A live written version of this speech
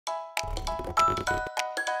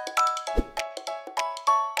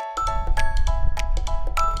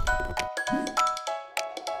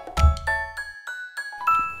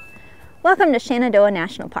Welcome to Shenandoah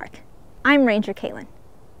National Park. I'm Ranger Caitlin.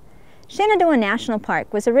 Shenandoah National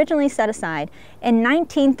Park was originally set aside in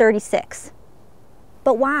 1936.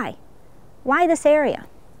 But why? Why this area?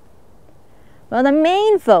 Well, the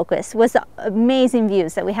main focus was the amazing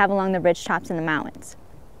views that we have along the ridge tops and the mountains.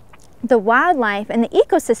 The wildlife and the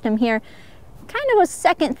ecosystem here kind of was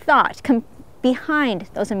second thought behind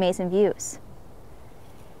those amazing views.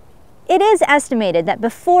 It is estimated that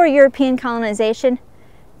before European colonization,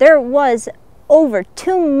 there was over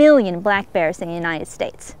 2 million black bears in the United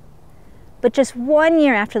States. But just 1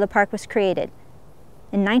 year after the park was created,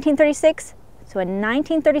 in 1936, so in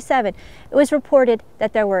 1937, it was reported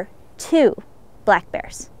that there were 2 black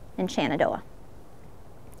bears in Shenandoah.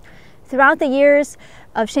 Throughout the years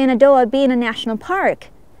of Shenandoah being a national park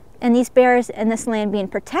and these bears and this land being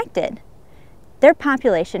protected, their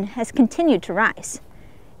population has continued to rise.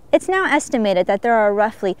 It's now estimated that there are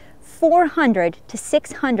roughly 400 to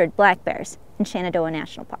 600 black bears in Shenandoah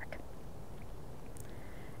National Park.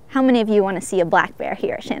 How many of you want to see a black bear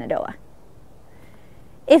here at Shenandoah?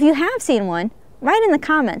 If you have seen one, write in the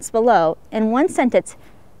comments below in one sentence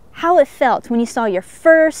how it felt when you saw your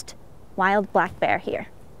first wild black bear here.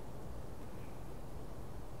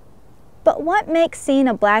 But what makes seeing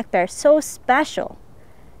a black bear so special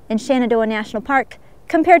in Shenandoah National Park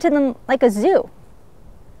compared to them like a zoo?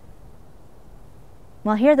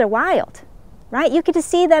 Well, here they're wild, right? You get to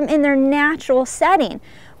see them in their natural setting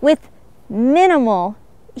with minimal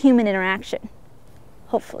human interaction,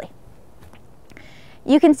 hopefully.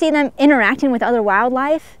 You can see them interacting with other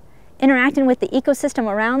wildlife, interacting with the ecosystem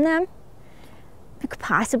around them. You could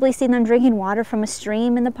possibly see them drinking water from a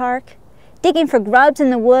stream in the park, digging for grubs in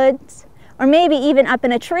the woods, or maybe even up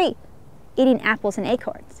in a tree, eating apples and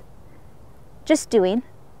acorns. Just doing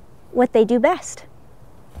what they do best.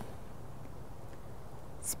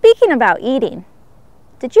 Speaking about eating,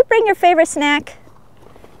 did you bring your favorite snack?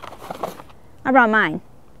 I brought mine.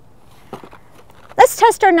 Let's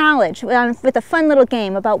test our knowledge with a fun little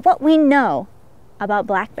game about what we know about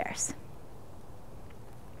black bears.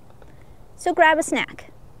 So grab a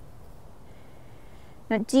snack.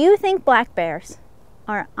 Now, do you think black bears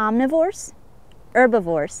are omnivores,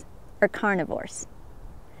 herbivores, or carnivores?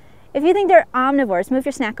 If you think they're omnivores, move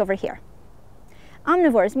your snack over here.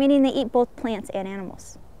 Omnivores, meaning they eat both plants and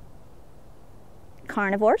animals.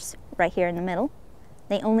 Carnivores, right here in the middle,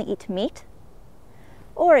 they only eat meat.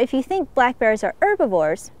 Or if you think black bears are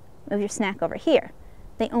herbivores, move your snack over here.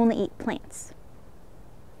 They only eat plants.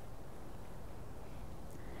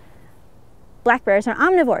 Black bears are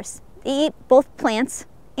omnivores. They eat both plants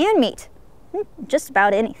and meat, just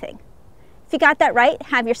about anything. If you got that right,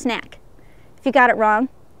 have your snack. If you got it wrong,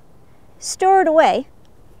 store it away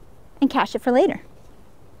and cache it for later.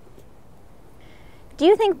 Do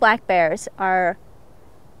you think black bears are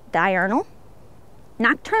diurnal,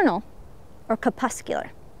 nocturnal, or crepuscular?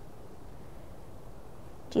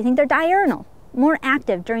 Do you think they're diurnal, more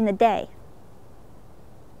active during the day?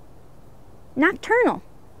 Nocturnal,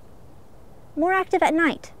 more active at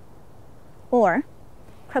night? Or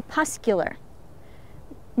crepuscular,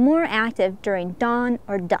 more active during dawn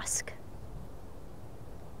or dusk?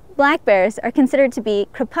 Black bears are considered to be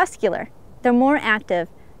crepuscular. They're more active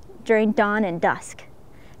during dawn and dusk.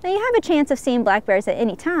 Now, you have a chance of seeing black bears at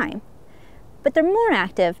any time, but they're more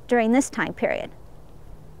active during this time period.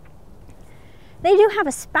 They do have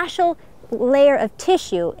a special layer of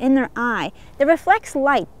tissue in their eye that reflects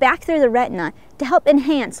light back through the retina to help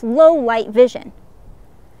enhance low light vision,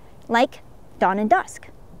 like dawn and dusk.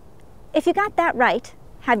 If you got that right,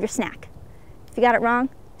 have your snack. If you got it wrong,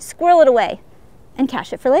 squirrel it away and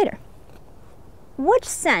cache it for later. Which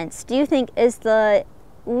sense do you think is the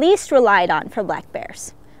least relied on for black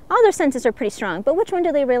bears? All their senses are pretty strong, but which one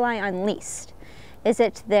do they rely on least? Is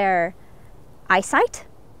it their eyesight,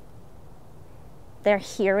 their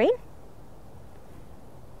hearing,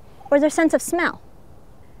 or their sense of smell?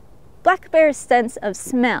 Black bears' sense of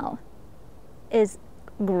smell is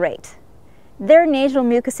great. Their nasal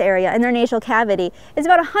mucus area and their nasal cavity is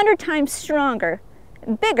about 100 times stronger,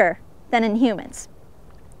 bigger than in humans.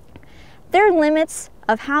 Their limits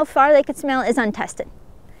of how far they can smell is untested.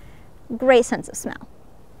 Great sense of smell.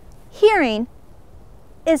 Hearing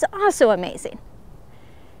is also amazing.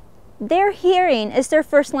 Their hearing is their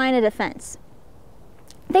first line of defense.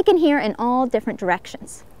 They can hear in all different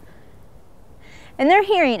directions. And their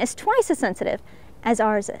hearing is twice as sensitive as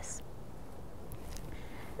ours is.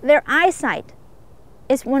 Their eyesight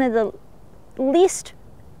is one of the least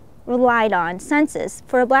relied on senses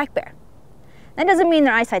for a black bear. That doesn't mean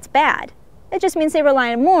their eyesight's bad. It just means they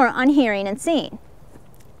rely more on hearing and seeing.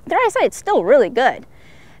 Their eyesight's still really good,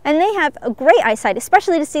 And they have a great eyesight,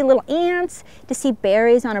 especially to see little ants, to see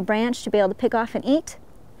berries on a branch to be able to pick off and eat.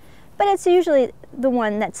 But it's usually the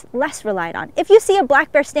one that's less relied on. If you see a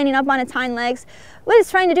black bear standing up on its hind legs, what it's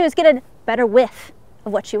trying to do is get a better whiff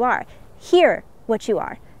of what you are, hear what you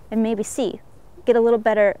are, and maybe get a little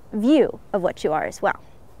better view of what you are as well.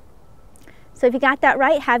 So if you got that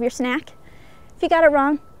right, have your snack. If you got it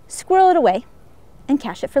wrong, squirrel it away and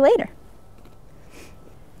cache it for later.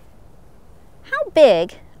 How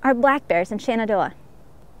big are black bears in Shenandoah?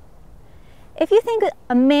 If you think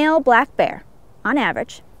a male black bear, on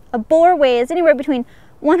average, a boar weighs anywhere between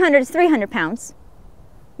 100 to 300 pounds,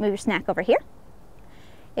 move your snack over here.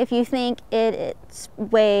 If you think it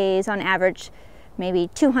weighs on average maybe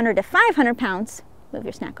 200 to 500 pounds, move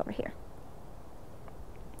your snack over here.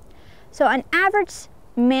 So an average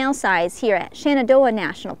male size here at Shenandoah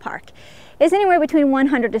National Park is anywhere between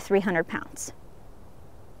 100 to 300 pounds.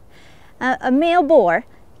 A male boar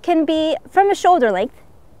can be from a shoulder length,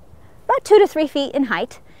 about 2 to 3 feet in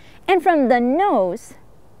height, and from the nose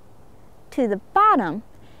to the bottom,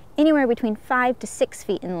 anywhere between 5 to 6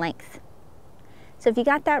 feet in length. So if you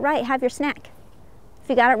got that right, have your snack. If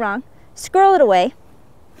you got it wrong, squirrel it away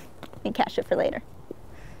and cache it for later.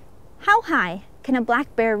 How high can a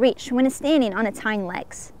black bear reach when it's standing on its hind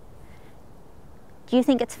legs? Do you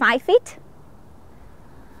think it's 5 feet?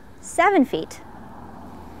 7 feet?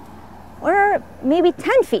 Or maybe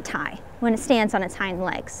 10 feet high when it stands on its hind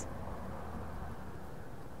legs?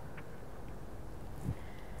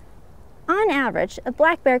 On average, a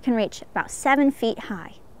black bear can reach about 7 feet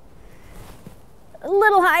high. A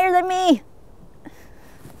little higher than me.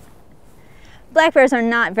 Black bears are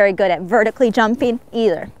not very good at vertically jumping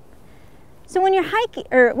either. So when you're hiking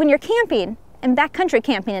or when you're camping and backcountry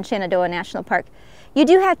camping in Shenandoah National Park, you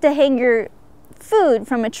do have to hang your food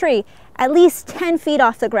from a tree at least 10 feet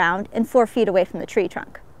off the ground and 4 feet away from the tree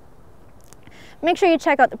trunk. Make sure you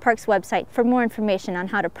check out the park's website for more information on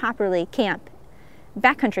how to properly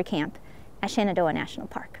backcountry camp at Shenandoah National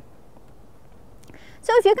Park.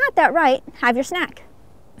 So if you got that right, have your snack.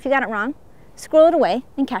 If you got it wrong, squirrel it away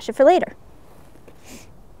and cache it for later.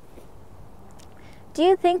 Do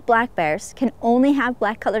you think black bears can only have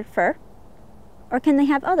black colored fur, or can they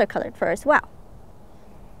have other colored fur as well?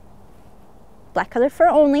 Black colored fur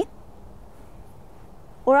only,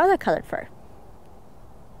 or other colored fur?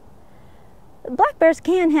 Black bears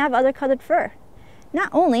can have other colored fur, not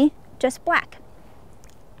only just black.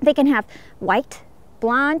 They can have white,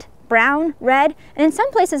 blonde, brown, red, and in some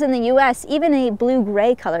places in the U.S., even a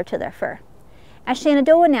blue-gray color to their fur. At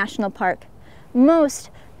Shenandoah National Park, most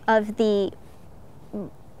of the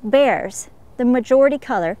bears, the majority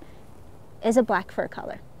color, is a black fur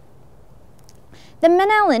color. The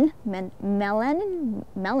melanin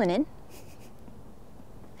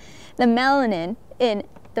in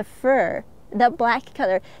the fur, the black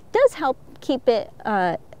color, does help keep it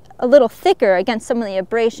a little thicker against some of the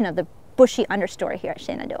abrasion of the bushy understory here at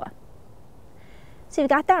Shenandoah. So if you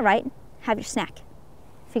got that right, have your snack.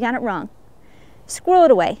 If you got it wrong, squirrel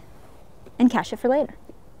it away and cache it for later.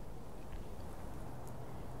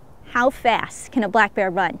 How fast can a black bear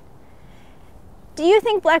run? Do you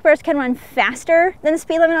think black bears can run faster than the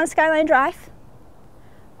speed limit on Skyline Drive?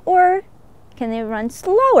 Or can they run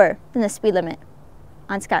slower than the speed limit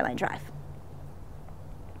on Skyline Drive?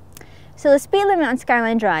 So the speed limit on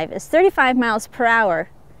Skyline Drive is 35 miles per hour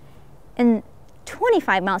and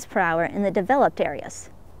 25 miles per hour in the developed areas.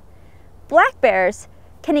 Black bears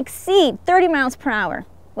can exceed 30 miles per hour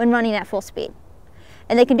when running at full speed.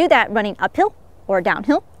 And they can do that running uphill or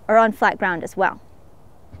downhill or on flat ground as well.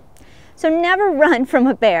 So never run from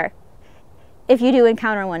a bear if you do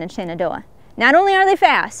encounter one in Shenandoah. Not only are they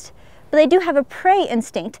fast, but they do have a prey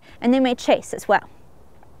instinct and they may chase as well.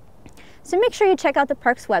 So make sure you check out the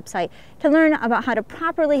park's website to learn about how to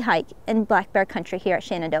properly hike in black bear country here at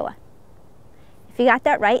Shenandoah. If you got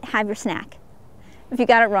that right, have your snack. If you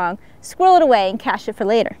got it wrong, squirrel it away and cache it for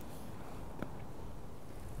later.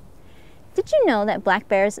 Did you know that black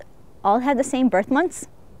bears all have the same birth months?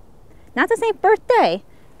 Not the same birthday,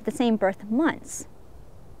 but the same birth months.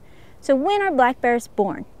 So when are black bears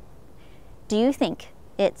born? Do you think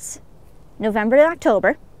it's November to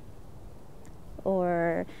October,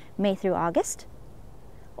 or May through August,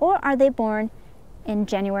 or are they born in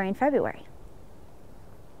January and February?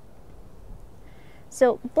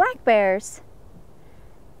 So black bears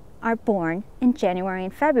are born in January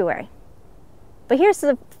and February. But here's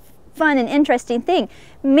the fun and interesting thing.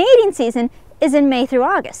 Mating season is in May through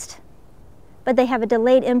August, but they have a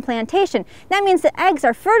delayed implantation. That means the eggs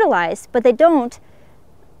are fertilized, but they don't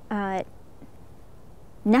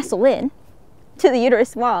nestle in to the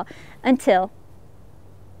uterus wall until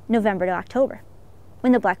November to October,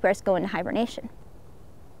 when the black bears go into hibernation.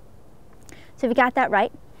 So if you got that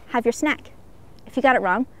right, have your snack. If you got it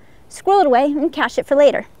wrong, squirrel it away and cache it for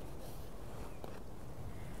later.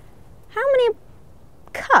 How many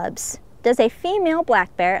cubs does a female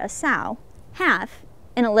black bear, a sow, have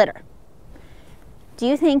in a litter? Do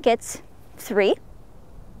you think it's 3,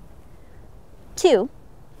 2,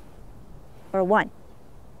 or 1?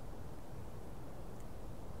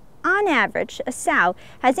 On average, a sow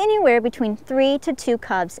has anywhere between 3 to 2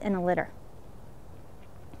 cubs in a litter.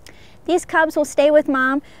 These cubs will stay with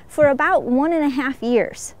mom for about 1.5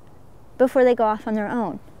 years before they go off on their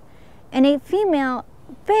own. And a female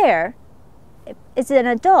bear is an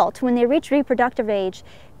adult when they reach reproductive age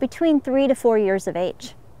between 3 to 4 years of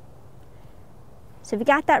age. So if you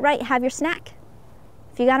got that right, have your snack.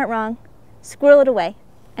 If you got it wrong, squirrel it away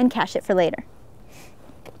and cache it for later.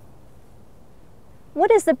 What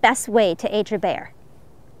is the best way to age a bear?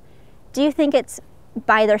 Do you think it's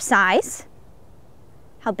by their size,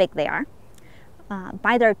 how big they are,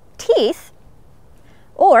 by their teeth,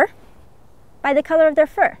 or by the color of their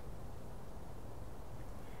fur?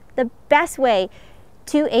 The best way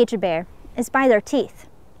to age a bear is by their teeth,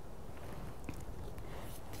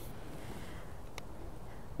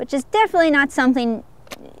 which is definitely not something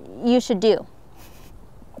you should do.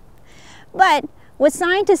 But what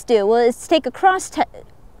scientists do is take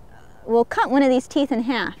we'll cut one of these teeth in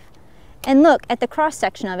half and look at the cross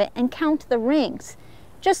section of it and count the rings,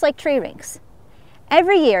 just like tree rings.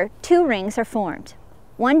 Every year, 2 rings are formed,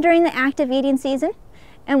 one during the active eating season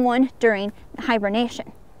and one during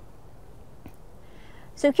hibernation.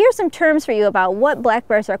 So here's some terms for you about what black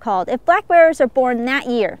bears are called. If black bears are born that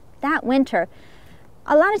year, that winter,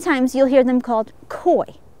 a lot of times you'll hear them called coy,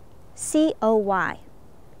 C-O-Y,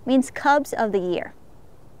 means cubs of the year.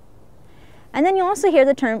 And then you also hear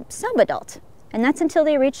the term subadult, and that's until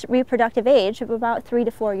they reach reproductive age of about 3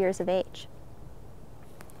 to 4 years of age.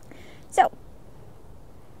 So,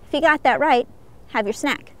 if you got that right, have your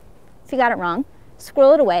snack. If you got it wrong,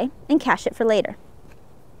 squirrel it away and cache it for later.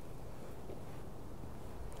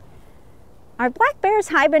 Are black bears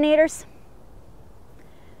hibernators?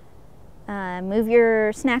 Move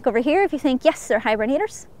your snack over here if you think, yes, they're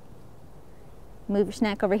hibernators. Move your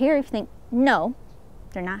snack over here if you think, no,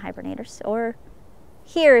 they're not hibernators. Or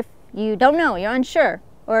here if you don't know, you're unsure,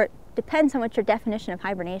 or it depends on what your definition of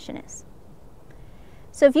hibernation is.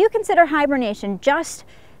 So if you consider hibernation just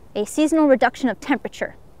a seasonal reduction of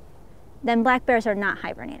temperature, then black bears are not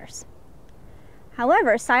hibernators.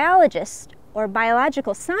 However, biologists or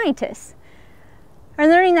biological scientists are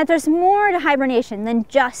learning that there's more to hibernation than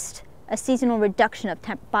just a seasonal reduction of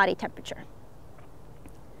body temperature.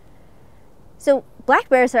 So black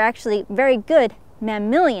bears are actually very good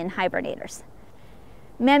mammalian hibernators.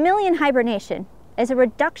 Mammalian hibernation is a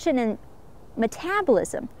reduction in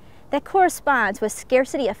metabolism that corresponds with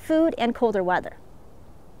scarcity of food and colder weather.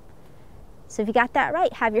 So if you got that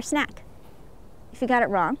right, have your snack. If you got it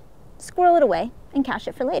wrong, squirrel it away and cache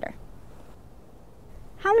it for later.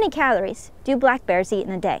 How many calories do black bears eat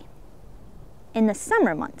in a day? In the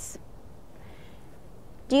summer months,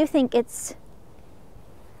 do you think it's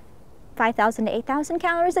 5,000 to 8,000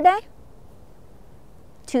 calories a day?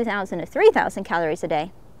 2,000 to 3,000 calories a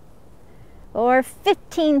day? Or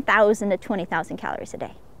 15,000 to 20,000 calories a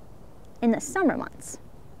day in the summer months?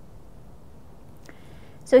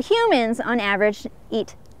 So humans, on average,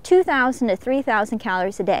 eat 2,000 to 3,000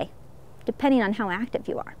 calories a day, depending on how active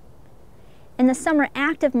you are. In the summer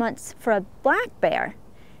active months for a black bear,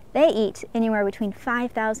 they eat anywhere between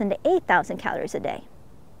 5,000 to 8,000 calories a day.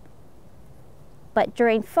 But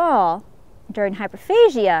during fall, during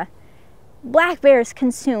hyperphagia, black bears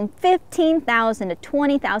consume 15,000 to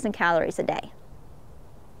 20,000 calories a day.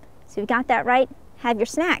 So if you got that right, have your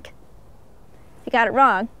snack. If you got it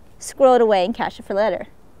wrong, squirrel it away and cache it for later.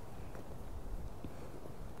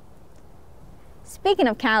 Speaking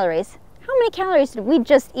of calories, how many calories did we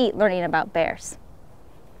just eat learning about bears?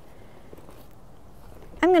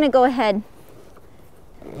 I'm going to go ahead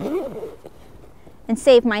and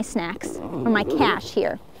save my snacks, or my cache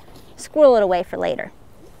here. Squirrel it away for later.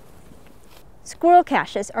 Squirrel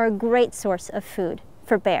caches are a great source of food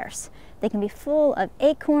for bears. They can be full of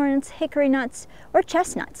acorns, hickory nuts, or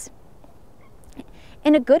chestnuts.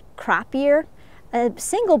 In a good crop year, a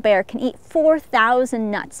single bear can eat 4,000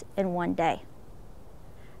 nuts in one day.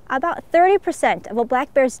 About 30% of a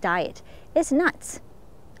black bear's diet is nuts.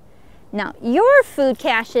 Now, your food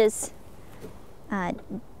caches are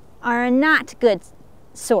a not good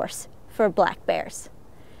source for black bears.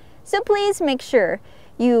 So please make sure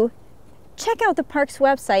you check out the park's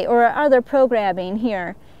website or our other programming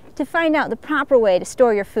here to find out the proper way to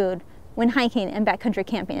store your food when hiking and backcountry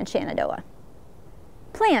camping in Shenandoah.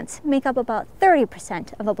 Plants make up about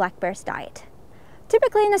 30% of a black bear's diet.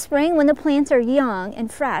 Typically in the spring, when the plants are young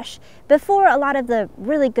and fresh, before a lot of the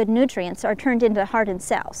really good nutrients are turned into hardened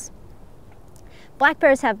cells. Black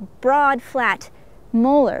bears have broad, flat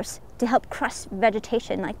molars to help crush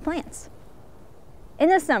vegetation like plants. In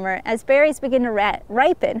the summer, as berries begin to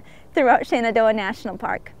ripen throughout Shenandoah National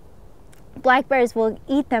Park, black bears will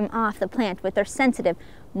eat them off the plant with their sensitive,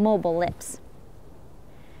 mobile lips.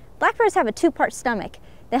 Black bears have a two-part stomach.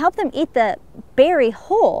 They help them eat the berry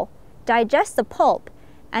whole, digest the pulp,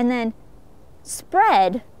 and then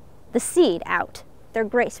spread the seed out. They're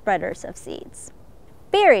great spreaders of seeds.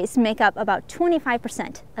 Berries make up about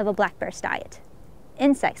 25% of a black bear's diet.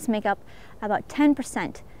 Insects make up about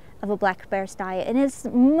 10% of a black bear's diet, and it's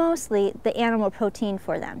mostly the animal protein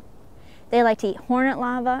for them. They like to eat hornet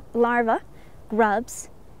larvae, grubs,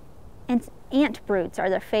 and ant broods are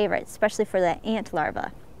their favorite, especially for the ant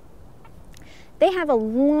larvae. They have a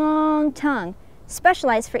long tongue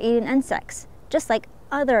specialized for eating insects, just like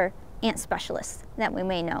other ant specialists that we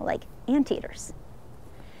may know, like anteaters.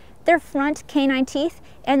 Their front canine teeth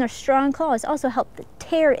and their strong claws also help to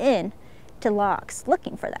tear in to logs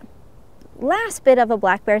looking for them. Last bit of a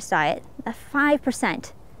black bear's diet,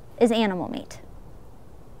 5%, is animal meat.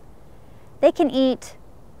 They can eat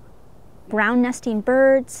ground nesting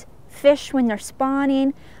birds, fish when they're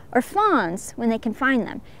spawning, or fawns when they can find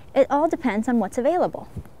them. It all depends on what's available.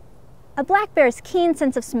 A black bear's keen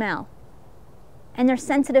sense of smell and their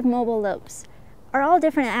sensitive mobile lobes are all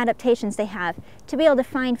different adaptations they have to be able to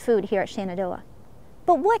find food here at Shenandoah.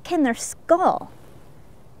 But what can their skull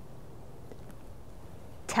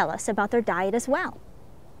tell us about their diet as well?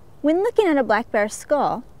 When looking at a black bear's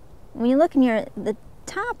skull, when you look near the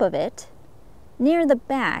top of it, near the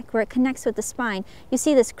back where it connects with the spine, you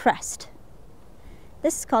see this crest.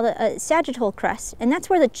 This is called a sagittal crest, and that's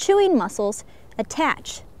where the chewing muscles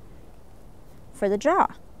attach for the jaw.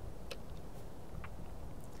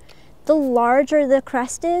 The larger the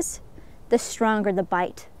crest is, the stronger the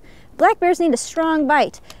bite. Black bears need a strong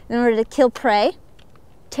bite in order to kill prey,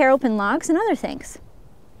 tear open logs, and other things.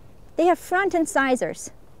 They have front incisors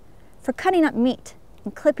for cutting up meat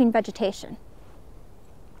and clipping vegetation.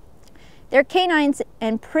 Their canines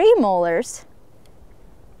and premolars,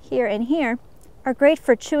 here and here, are great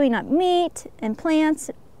for chewing up meat and plants,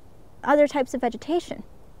 other types of vegetation.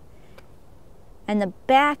 And the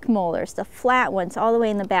back molars, the flat ones all the way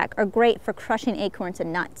in the back, are great for crushing acorns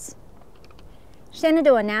and nuts.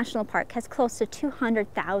 Shenandoah National Park has close to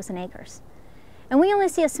 200,000 acres, and we only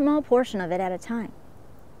see a small portion of it at a time.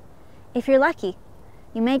 If you're lucky,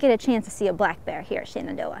 you may get a chance to see a black bear here at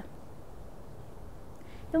Shenandoah.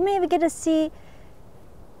 You may even get to see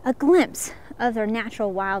a glimpse of their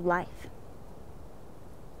natural wildlife.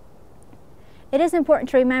 It is important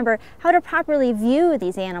to remember how to properly view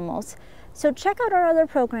these animals, so check out our other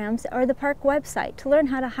programs or the park website to learn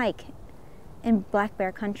how to hike in black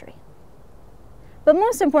bear country. But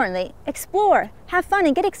most importantly, explore, have fun,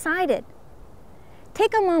 and get excited.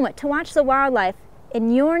 Take a moment to watch the wildlife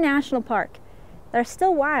in your national park that are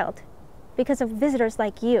still wild because of visitors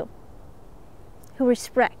like you who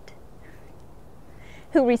respect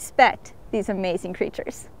these amazing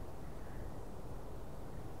creatures.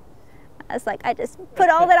 I was like, I just put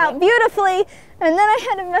all that out beautifully, and then I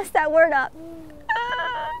had to mess that word up.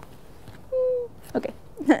 Okay.